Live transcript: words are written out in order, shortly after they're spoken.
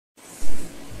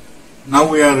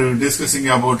Now we are discussing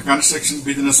about construction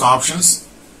business options.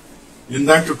 In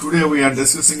that today we are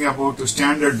discussing about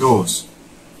standard doors.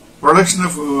 Production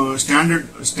of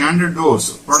standard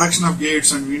doors, production of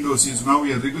gates and windows is now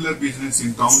a regular business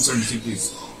in towns and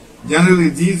cities. Generally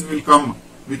these will come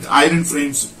with iron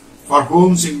frames. For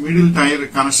homes in middle tier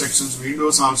constructions,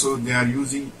 windows also they are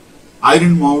using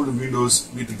iron mold windows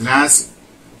with glass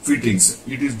fittings.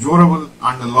 It is durable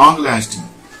and long lasting.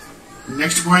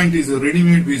 Next point is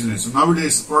ready-made business.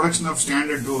 Nowadays, production of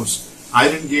standard doors,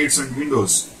 iron gates and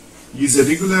windows is a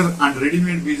regular and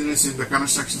ready-made business in the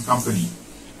construction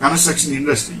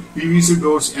industry. PVC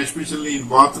doors, especially in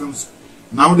bathrooms,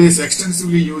 nowadays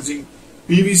extensively using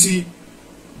PVC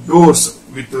doors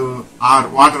with are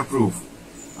waterproof.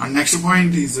 And next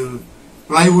point is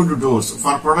plywood doors.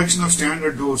 For production of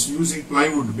standard doors using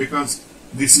plywood because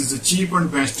this is cheap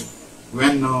and best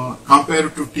when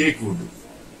compared to teak wood.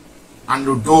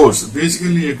 And doors,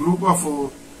 basically a group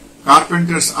of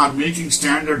carpenters are making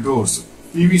standard doors.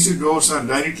 PVC doors are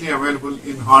directly available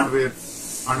in hardware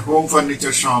and home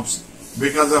furniture shops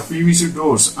because of PVC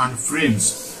doors and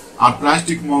frames are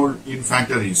plastic mold in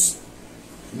factories.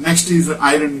 Next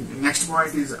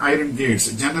point is iron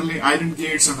gates. Generally iron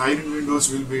gates and iron windows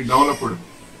will be developed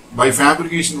by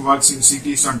fabrication works in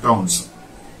cities and towns.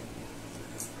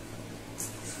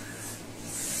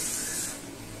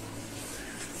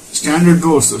 Standard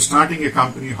doors, starting a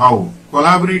company, how?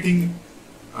 Collaborating,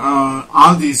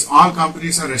 all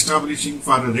companies are establishing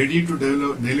for ready to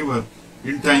deliver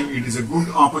in time. It is a good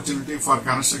opportunity for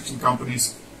construction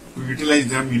companies to utilize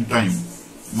them in time.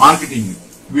 Marketing,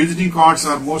 visiting cards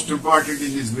are most important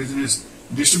in this business.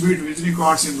 Distribute visiting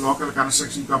cards in local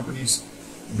construction companies,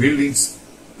 buildings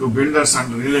to builders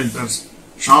and realtors,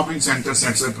 shopping centers,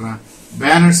 etc.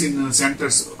 Banners in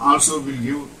centers also will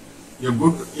give a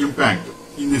good impact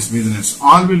in this business.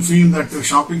 All will feel that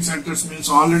shopping centers means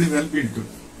already well built.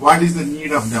 What is the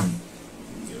need of them?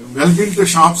 Well built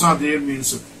shops are there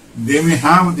means they may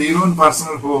have their own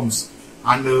personal homes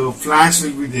and flats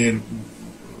will be there.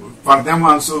 For them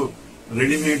also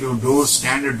ready-made doors,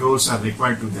 standard doors are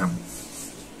required to them.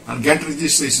 And get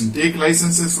registration. Take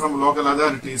licenses from local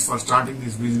authorities for starting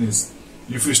this business.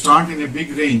 If you start in a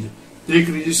big range, take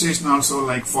registration also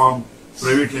like firm,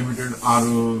 private limited or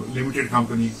limited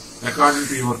company according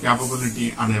to your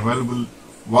capability and available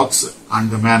works and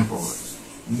the manpower.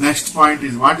 Next point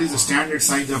is what is the standard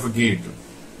size of a gate?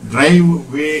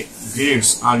 Driveway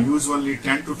gates are usually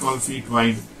 10 to 12 feet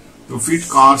wide to fit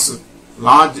cars,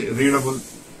 large readable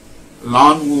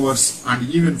lawn mowers and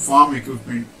even farm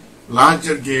equipment.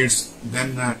 Larger gates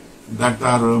than that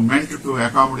are meant to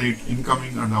accommodate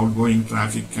incoming and outgoing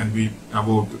traffic can be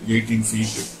about 18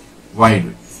 feet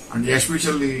wide. And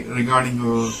especially regarding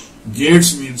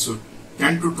gates means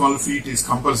 10 to 12 feet is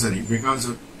compulsory because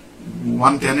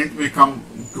one tenant may come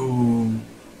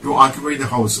to occupy the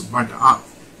house, but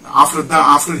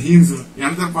after him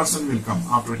another person will come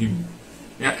after him.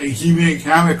 He may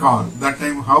have a car. That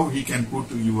time how he can put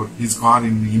his car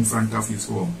in front of his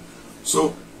home.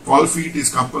 So 12 feet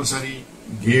is compulsory.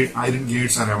 Iron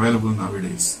gates are available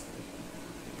nowadays.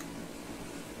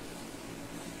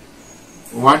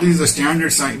 What is the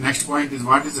standard size? Next point is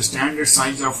what is the standard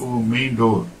size of a main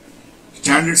door?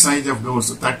 Standard size of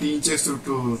doors 30 inches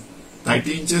to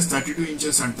 30 inches, 32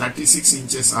 inches and 36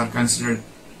 inches are considered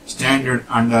standard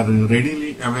and are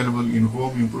readily available in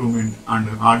home improvement and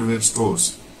hardware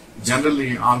stores.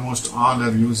 Generally almost all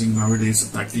are using nowadays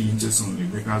 30 inches only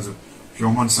because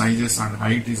human sizes and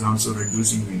height is also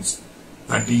reducing means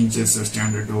 30 inches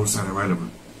standard doors are available.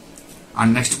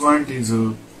 And next point is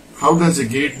how does a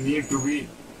gate need to be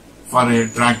for a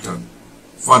tractor?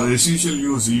 For residential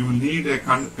use, you will need to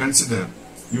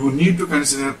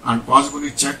consider and possibly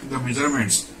check the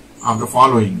measurements of the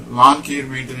following: lawn care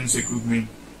maintenance equipment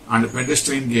and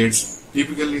pedestrian gates.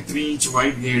 Typically 3-inch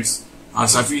wide gates are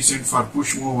sufficient for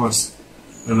push movers.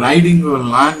 Riding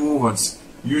lawn movers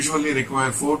usually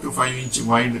require 4 to 5-inch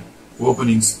wide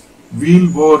openings.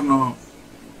 Wheelbarrows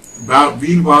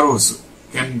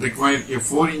can require a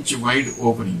 4-inch wide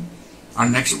opening.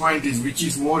 And next point is which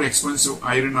is more expensive,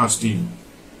 iron or steel?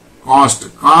 Cost.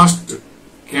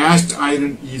 Cast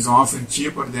iron is often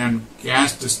cheaper than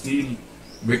cast steel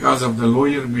because of the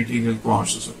lower material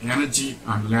costs, energy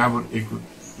and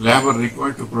labor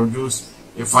required to produce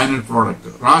a final product.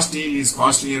 Raw steel is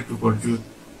costlier to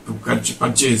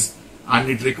purchase and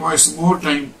it requires more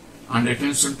time and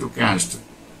attention to cast.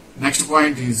 Next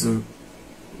point is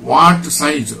what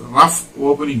size rough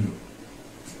opening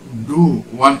do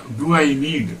I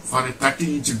need for a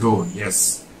 30-inch door?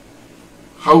 Yes.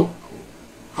 How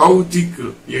thick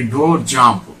a door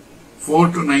jamb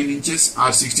 4 to 9 inches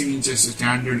or 16 inches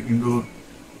standard indoor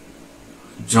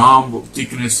jamb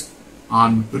thickness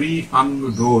on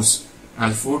pre-hung doors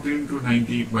as 14 to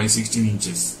 90 by 16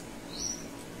 inches.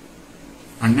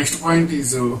 And next point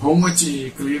is how much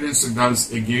clearance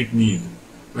does a gate need?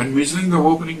 When measuring the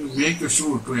opening, make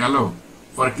sure to allow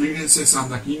for clearances on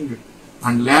the hinge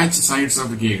and latch sides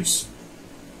of the gates.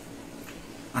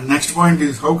 And next point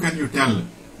is how can you tell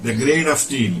the grade of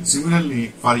steel? Similarly,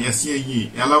 for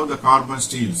SAE, allow the carbon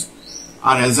steels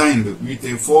are assigned with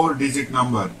a 4-digit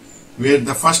number where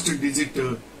the first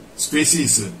digit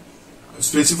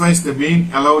specifies the main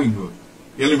allowing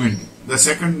element. The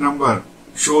second number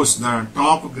shows the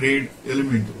top grade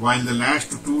element while the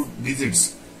last 2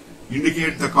 digits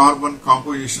indicate the carbon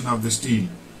composition of the steel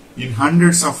in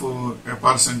hundreds of a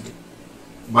percent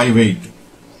by weight.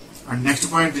 And next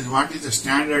point is what is the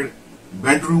standard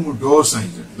bedroom door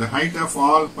size? The height of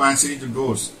all passage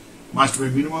doors must be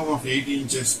minimum of 80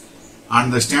 inches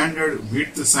and the standard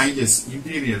width sizes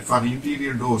interior for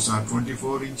interior doors are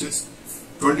 24 inches,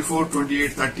 24,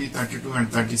 28, 30, 32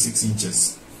 and 36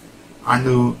 inches.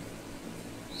 And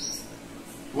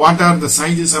what are the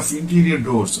sizes of interior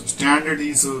doors? Standard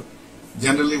is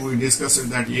generally we discussed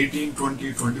that 18,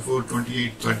 20, 24,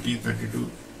 28, 30,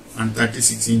 32 and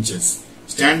 36 inches.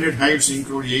 Standard heights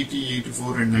include 80,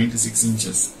 84 and 96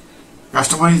 inches.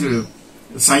 Customized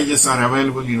sizes are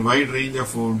available in a wide range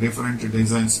of different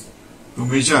designs. To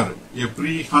measure a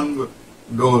pre-hung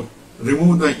door,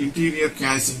 remove the interior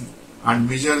casing and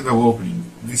measure the opening.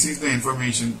 This is the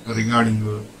information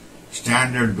regarding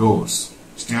standard doors.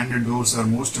 Standard doors are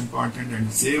most important and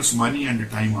saves money and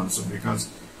time also because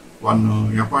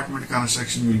one apartment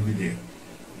construction will be there.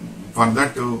 For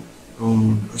that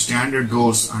standard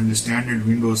doors and standard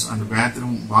windows and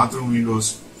bathroom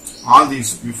windows, all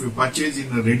these if you purchase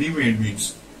in a ready-made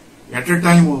means at a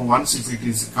time once if it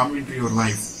is come into your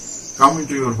life, come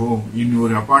into your home, in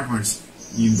your apartments,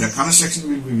 the construction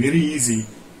will be very easy.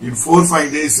 In 4 or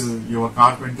 5 days your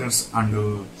carpenters and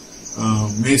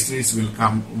masons will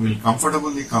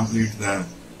comfortably complete the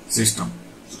system.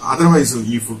 Otherwise,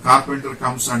 if carpenter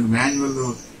comes and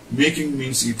manual making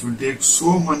means it will take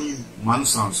so many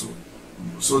months also.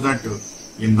 So that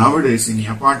in nowadays in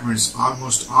apartments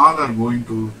almost all are going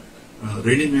to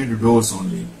ready-made doors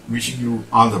only. Wishing you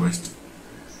all the best.